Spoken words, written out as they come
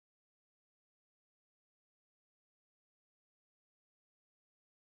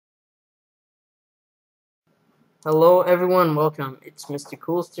Hello everyone, welcome. It's Mr.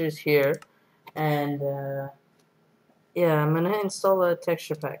 Coolsters here, and yeah, I'm gonna install a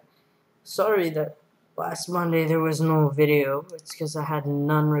texture pack. Sorry that last Monday there was no video. It's because I had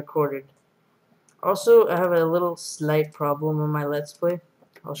none recorded. Also, I have a little slight problem on my Let's Play.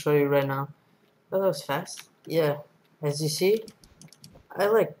 I'll show you right now. Oh, that was fast. Yeah, as you see,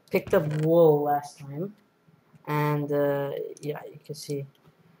 I picked up wool last time, and yeah, you can see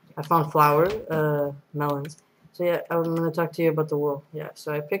I found melons. So yeah, I'm gonna talk to you about the wool. Yeah,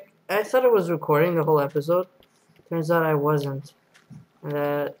 so I thought it was recording the whole episode. Turns out I wasn't. And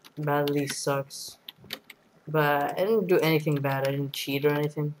that badly sucks. But I didn't do anything bad. I didn't cheat or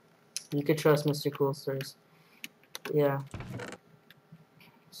anything. You could trust Mr. Coolsters. Yeah.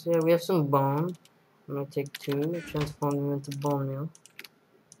 So yeah, we have some bone. I'm gonna take two, transform them into bone meal.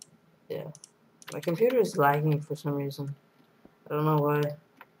 Yeah. My computer is lagging for some reason. I don't know why.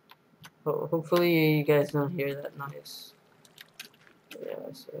 Hopefully you guys don't hear that noise.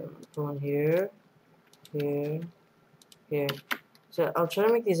 Yeah, so I'm going here, here, here. So I'll try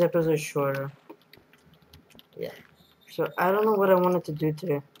to make these episodes shorter. Yeah. So I don't know what I wanted to do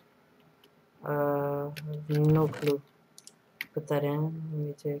today. I have no clue. Put that in.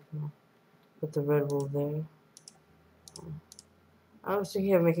 Let me put the red wool there. I was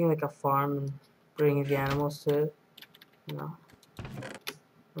thinking of making like a farm and bringing the animals to it. No.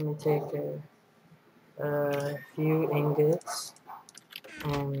 Let me take a few ingots.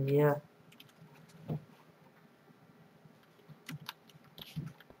 And yeah.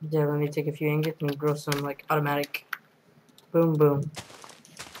 Yeah, let me take a few ingots and grow some like automatic. Boom, boom.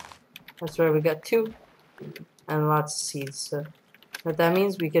 That's right, we got two. And lots of seeds. So what that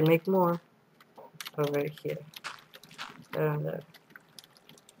means, we can make more over here. There and there.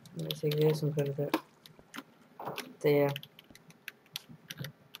 I'm gonna take this and put it there. There.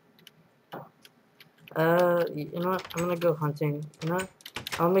 You know what? I'm gonna go hunting. You know what?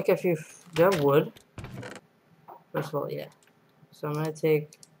 I'll make a few. Do you have wood? First of all, yeah. So I'm gonna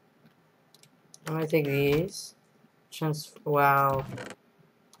take these. Wow.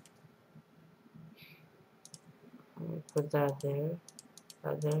 Let me put that there.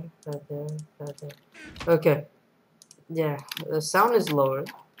 That there. That there. That there. Okay. Yeah. The sound is lower,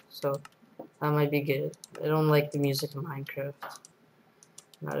 so that might be good. I don't like the music in Minecraft.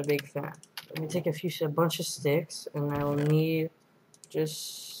 Not a big fan. Let me take a bunch of sticks, and I will need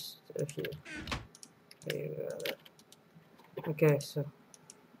just a few. There you go. Okay, so I'm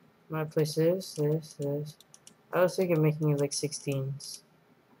gonna place this. I was thinking of making it like 16s.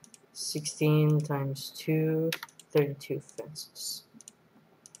 16 times 2, 32 fences.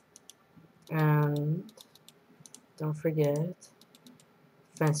 And don't forget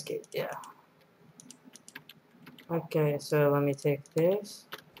fence gate, yeah. Okay, so let me take this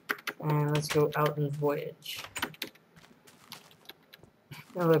and let's go out and voyage.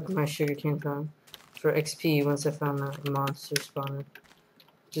 Oh look, my sugarcane farm for XP once I found the monster spawner.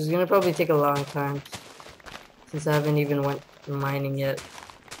 Which is gonna probably take a long time since I haven't even went mining yet.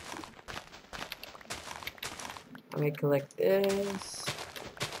 Let me collect this.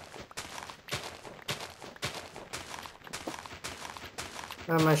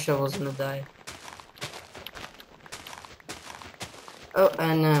 Oh, my shovel's gonna die. Oh,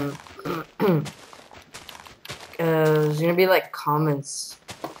 and there's gonna be like comments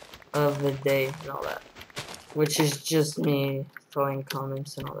of the day and all that, which is just me throwing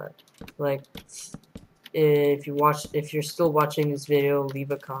comments and all that. Like, if you're still watching this video,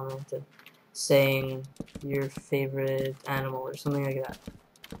 leave a comment and saying your favorite animal or something like that.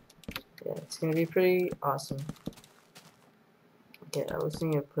 Yeah, it's gonna be pretty awesome. Okay, I was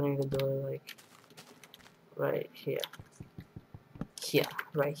thinking of putting the door like right here. Here,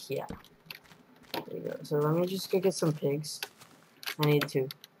 right here. There you go. So let me just go get some pigs. I need to,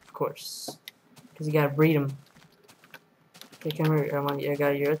 of course, because you gotta breed them. Okay, come here. I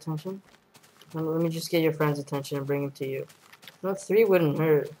got your attention. Let me just get your friend's attention and bring him to you. No, 3 wouldn't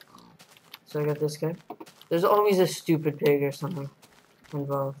hurt. So I got this guy. There's always a stupid pig or something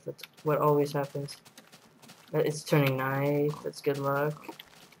involved. That's what always happens. It's turning night. That's good luck.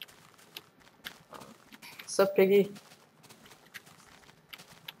 What's up, piggy?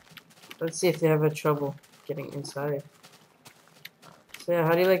 Let's see if they have a trouble getting inside. So yeah,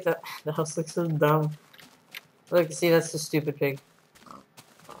 how do you like that? The house looks so dumb. Look, see, that's the stupid pig.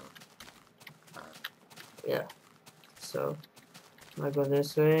 Yeah. So I'm gonna go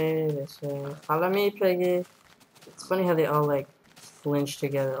this way, this way. Follow me, piggy. It's funny how they all like flinch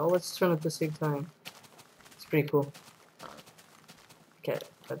together. Oh, let's turn at the same time. It's pretty cool. Okay,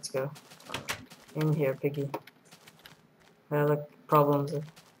 let's go. In here, piggy. I have like problems.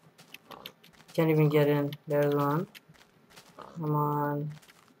 Can't even get in. There's one. Come on.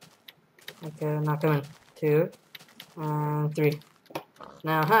 Okay, not coming. 2 and 3.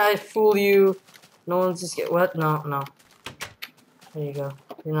 Now, I fool you. No one's escaping. What? No, no. There you go.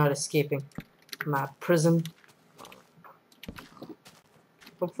 You're not escaping my prison.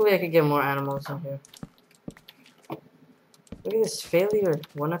 Hopefully I could get more animals in here. Look at this failure.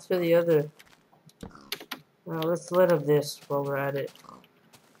 One after the other. Now let's light up this while we're at it.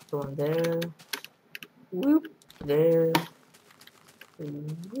 Going there. Whoop. There.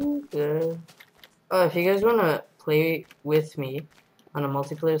 Whoop. There. Oh, if you guys want to play with me on a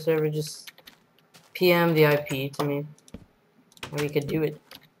multiplayer server, just PM the IP to me. And we could do it.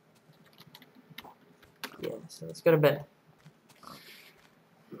 Yeah, so let's go to bed.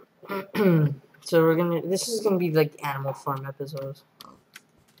 So this is gonna be like Animal Farm episodes.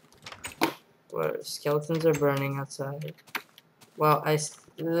 Where skeletons are burning outside. Well, I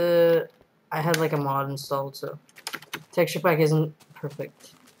had like a mod installed, so texture pack isn't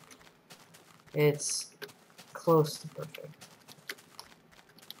perfect. It's close to perfect.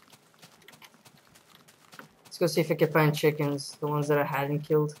 Let's go see if I can find chickens, the ones that I hadn't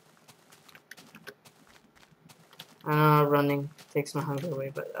killed. I know running takes my hunger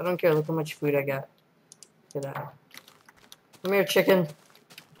away, but I don't care. Look how much food I got. Look at that. Come here, chicken.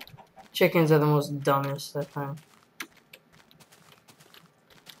 Chickens are the most dumbest I find.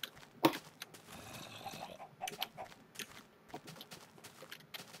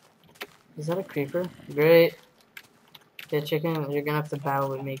 Is that a creeper? Great. Okay, chicken, you're gonna have to battle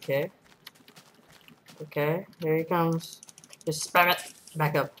with me, okay? Okay, here he comes. Just spam it.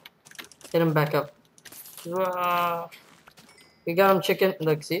 Back up. Hit him back up. We got him, chicken.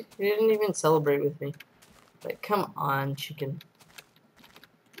 Look, see? He didn't even celebrate with me. Like, come on, chicken.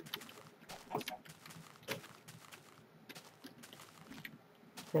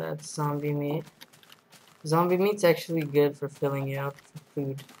 Okay, that's zombie meat. Zombie meat's actually good for filling you up for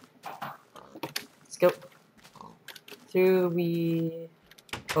food. Let's go. Through we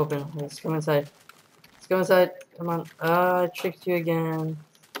open. Let's come inside. Let's go inside. Come on. I tricked you again.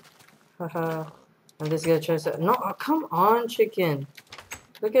 Haha. And this guy tries to. No, oh, come on, chicken.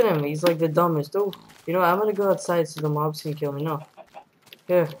 Look at him. He's like the dumbest. Oh, you know what? I'm gonna go outside so the mobs can kill me. No.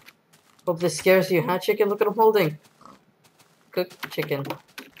 Here. Hope this scares you, huh, chicken? Look at him holding. Cooked chicken.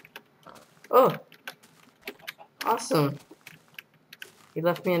 Oh. Awesome. He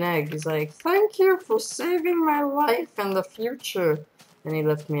left me an egg. He's like, thank you for saving my life in the future. And he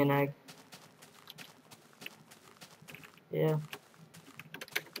left me an egg. Yeah.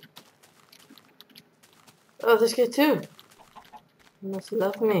 Oh, this guy too. He must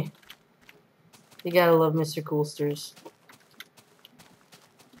love me. You gotta love Mr. Coolsters.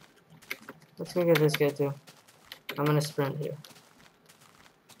 Let's go get this guy too. I'm gonna sprint here.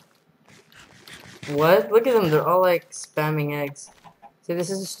 What? Look at them. They're all like spamming eggs. See,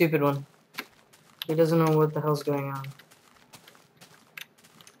 this is a stupid one. He doesn't know what the hell's going on.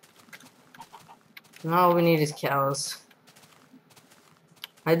 Now all we need is cows.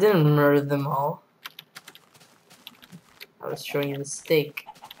 I didn't murder them all. I was showing you the steak.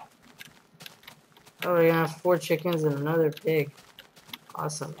 Oh, we're gonna have 4 chickens and another pig.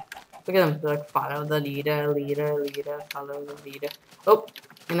 Awesome. Look at them. They're like, follow the leader, follow the leader. Oh,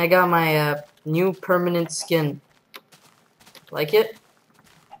 and I got my new permanent skin. Like it?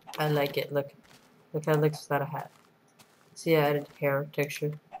 I like it. Look. Look how it looks without a hat. See, I added hair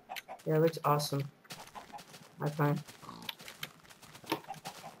texture. Yeah, it looks awesome. I find.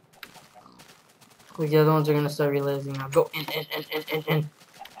 The other ones are gonna start realizing now. Go in.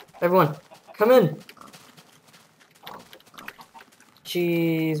 Everyone, come in.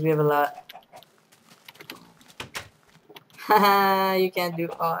 Jeez, we have a lot. Haha, you can't do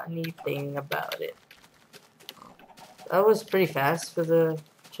anything about it. That was pretty fast for the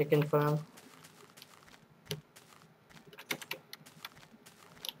chicken farm.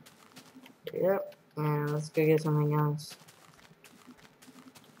 Yep, and let's go get something else.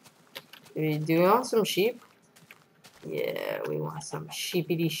 Do we want some sheep? Yeah, we want some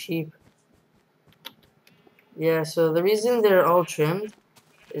sheepity sheep. Yeah, so the reason they're all trimmed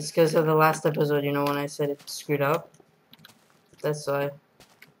is because of the last episode, you know, when I said it screwed up. That's why.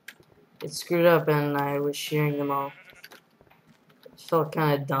 It screwed up and I was shearing them all. It felt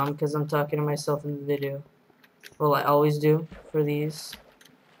kind of dumb because I'm talking to myself in the video. Well, I always do for these.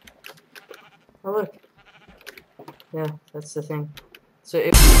 Oh, look. Yeah, that's the thing. So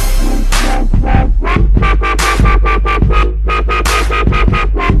if